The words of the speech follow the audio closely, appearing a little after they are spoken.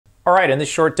All right, in this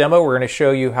short demo, we're going to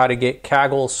show you how to get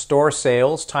Kaggle store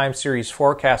sales time series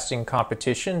forecasting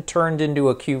competition turned into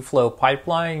a Kubeflow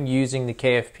pipeline using the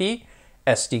KFP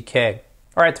SDK.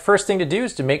 All right, the first thing to do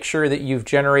is to make sure that you've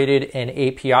generated an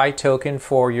API token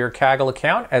for your Kaggle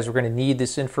account, as we're going to need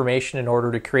this information in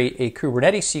order to create a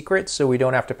Kubernetes secret so we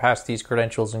don't have to pass these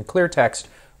credentials in clear text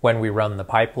when we run the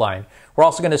pipeline. We're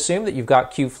also going to assume that you've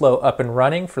got Kubeflow up and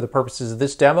running. For the purposes of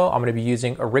this demo, I'm going to be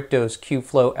using Aricto's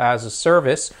Kubeflow as a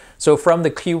service. So from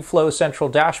the Kubeflow central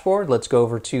dashboard, let's go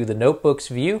over to the notebooks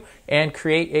view and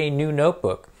create a new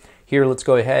notebook. Here, let's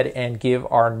go ahead and give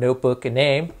our notebook a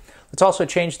name. Let's also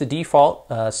change the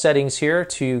default settings here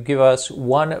to give us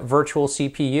one virtual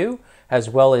CPU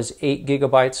as well as 8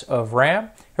 gigabytes of RAM.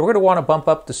 And we're going to want to bump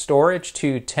up the storage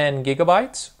to 10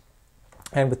 gigabytes.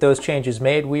 And with those changes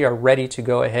made, we are ready to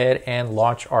go ahead and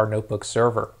launch our notebook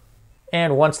server.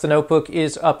 And once the notebook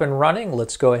is up and running,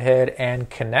 let's go ahead and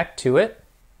connect to it.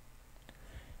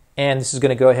 And this is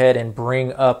going to go ahead and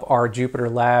bring up our Jupyter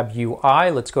Lab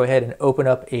UI. Let's go ahead and open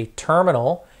up a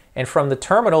terminal. And from the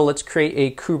terminal, let's create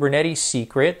a Kubernetes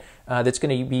secret that's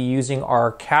going to be using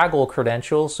our Kaggle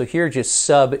credentials. So here, just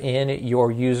sub in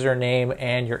your username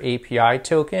and your API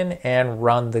token and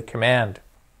run the command.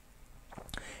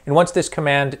 And once this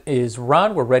command is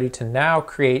run, we're ready to now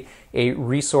create a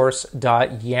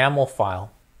resource.yaml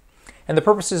file. And the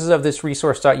purposes of this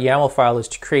resource.yaml file is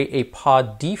to create a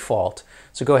pod default.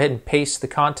 So go ahead and paste the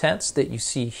contents that you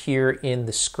see here in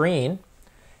the screen,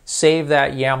 save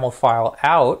that YAML file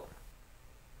out,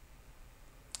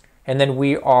 and then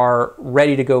we are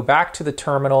ready to go back to the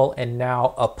terminal and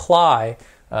now apply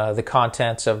the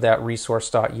contents of that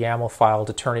resource.yaml file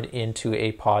to turn it into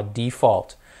a pod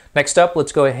default. Next up,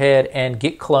 let's go ahead and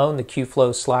git clone the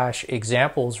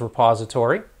Kubeflow/examples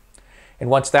repository. And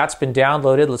once that's been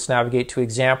downloaded, let's navigate to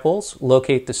examples,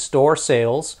 locate the store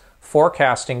sales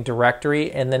forecasting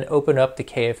directory, and then open up the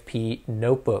KFP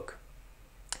notebook.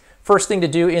 First thing to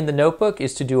do in the notebook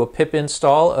is to do a pip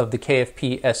install of the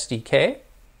KFP SDK.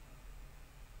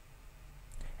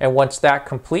 And once that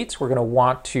completes, we're going to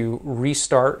want to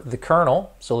restart the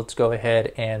kernel. So let's go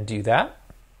ahead and do that.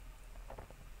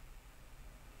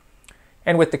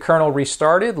 And with the kernel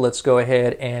restarted, let's go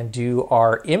ahead and do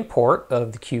our import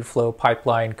of the Kubeflow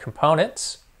pipeline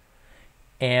components.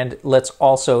 And let's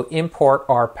also import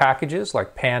our packages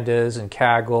like pandas and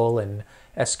Kaggle and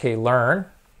sklearn.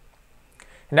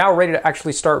 And now we're ready to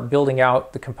actually start building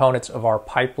out the components of our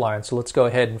pipeline. So let's go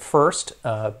ahead and first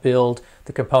build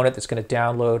the component that's going to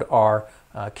download our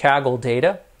Kaggle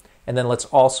data. And then let's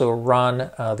also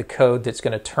run the code that's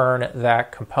going to turn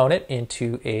that component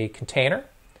into a container.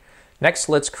 Next,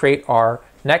 let's create our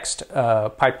next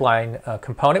pipeline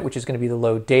component, which is going to be the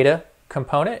load data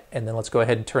component. And then let's go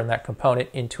ahead and turn that component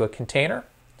into a container.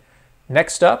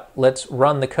 Next up, let's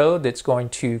run the code that's going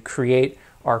to create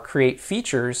our create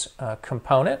features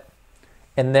component,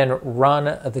 and then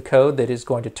run the code that is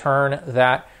going to turn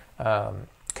that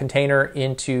container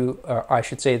into, or I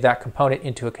should say that component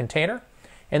into a container.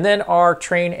 And then our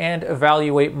train and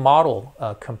evaluate model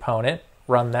component,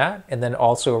 run that, and then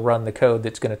also run the code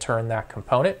that's going to turn that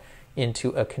component into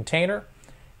a container.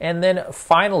 And then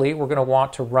finally, we're going to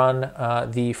want to run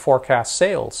the forecast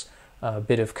sales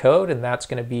bit of code, and that's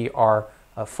going to be our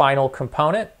final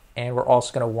component. And we're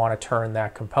also going to want to turn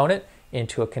that component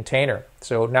into a container.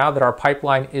 So now that our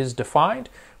pipeline is defined,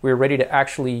 we're ready to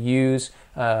actually use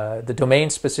the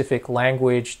domain-specific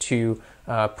language to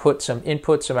put some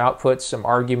inputs, some outputs, some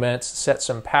arguments, set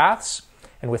some paths.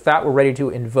 And with that, we're ready to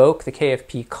invoke the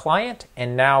KFP client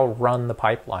and now run the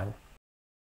pipeline.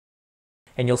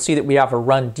 And you'll see that we have a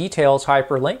run details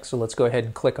hyperlink, so let's go ahead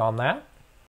and click on that.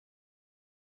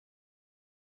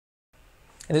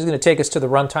 And this is going to take us to the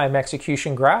runtime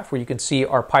execution graph where you can see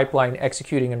our pipeline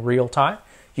executing in real time.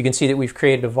 You can see that we've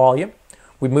created a volume.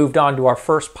 We moved on to our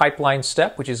first pipeline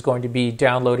step, which is going to be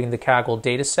downloading the Kaggle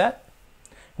dataset.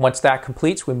 Once that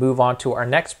completes, we move on to our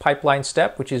next pipeline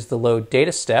step, which is the load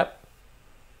data step.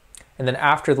 And then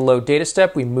after the load data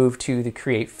step, we move to the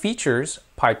create features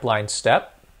pipeline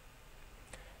step.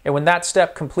 And when that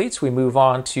step completes, we move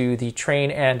on to the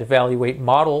train and evaluate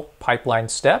model pipeline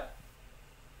step.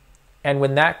 And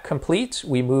when that completes,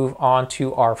 we move on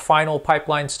to our final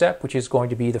pipeline step, which is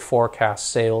going to be the forecast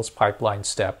sales pipeline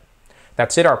step.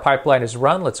 That's it, our pipeline is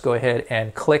run. Let's go ahead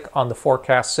and click on the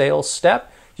forecast sales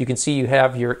step. You can see you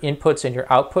have your inputs and your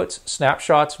outputs,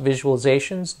 snapshots,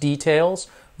 visualizations, details,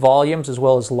 volumes, as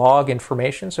well as log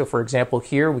information. So for example,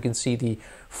 here we can see the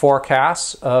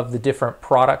forecasts of the different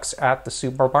products at the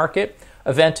supermarket,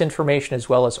 event information, as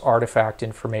well as artifact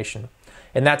information.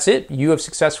 And that's it. You have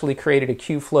successfully created a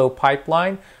Kubeflow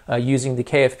pipeline using the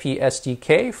KFP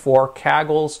SDK for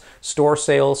Kaggle's store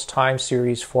sales time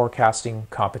series forecasting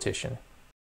competition.